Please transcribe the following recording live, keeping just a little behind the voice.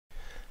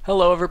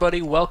Hello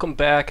everybody, welcome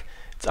back.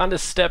 It's on to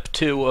step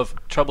 2 of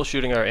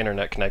troubleshooting our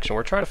internet connection.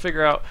 We're trying to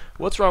figure out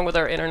what's wrong with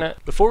our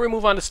internet. Before we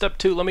move on to step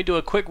 2, let me do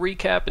a quick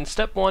recap. In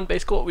step 1,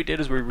 basically what we did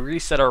is we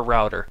reset our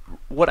router.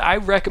 What I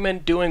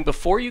recommend doing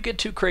before you get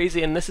too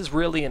crazy, and this is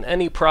really in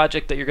any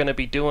project that you're going to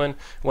be doing,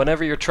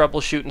 whenever you're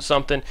troubleshooting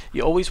something,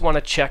 you always want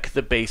to check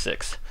the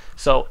basics.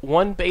 So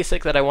one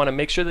basic that I want to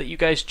make sure that you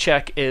guys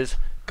check is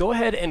go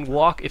ahead and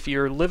walk. If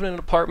you're living in an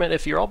apartment,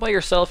 if you're all by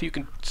yourself, you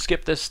can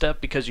skip this step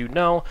because you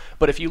know.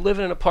 But if you live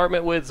in an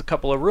apartment with a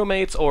couple of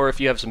roommates, or if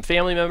you have some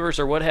family members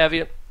or what have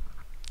you,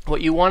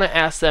 what you want to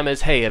ask them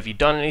is, hey, have you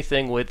done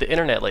anything with the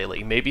internet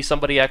lately? Maybe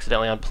somebody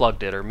accidentally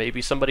unplugged it, or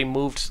maybe somebody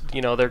moved,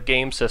 their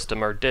game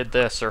system, or did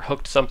this, or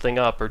hooked something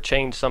up, or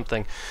changed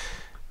something.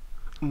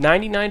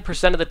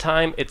 99% of the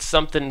time, it's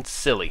something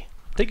silly.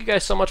 Thank you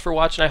guys so much for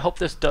watching. I hope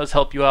this does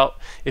help you out.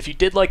 If you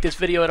did like this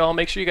video at all,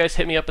 make sure you guys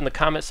hit me up in the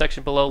comment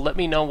section below. Let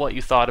me know what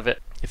you thought of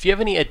it. If you have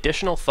any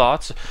additional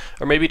thoughts,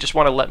 or maybe just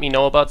want to let me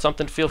know about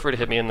something, feel free to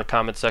hit me in the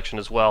comment section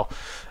as well.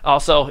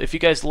 Also, if you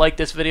guys like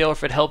this video, or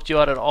if it helped you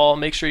out at all,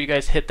 make sure you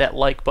guys hit that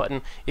like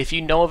button. If you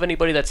know of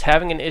anybody that's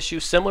having an issue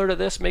similar to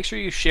this, make sure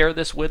you share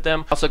this with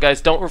them. Also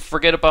guys, don't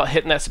forget about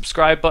hitting that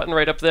subscribe button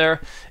right up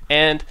there.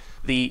 And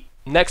the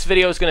next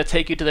video is going to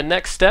take you to the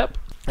next step.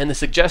 And the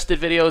suggested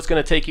video is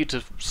going to take you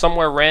to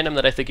somewhere random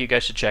that I think you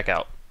guys should check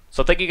out.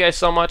 So thank you guys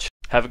so much.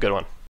 Have a good one.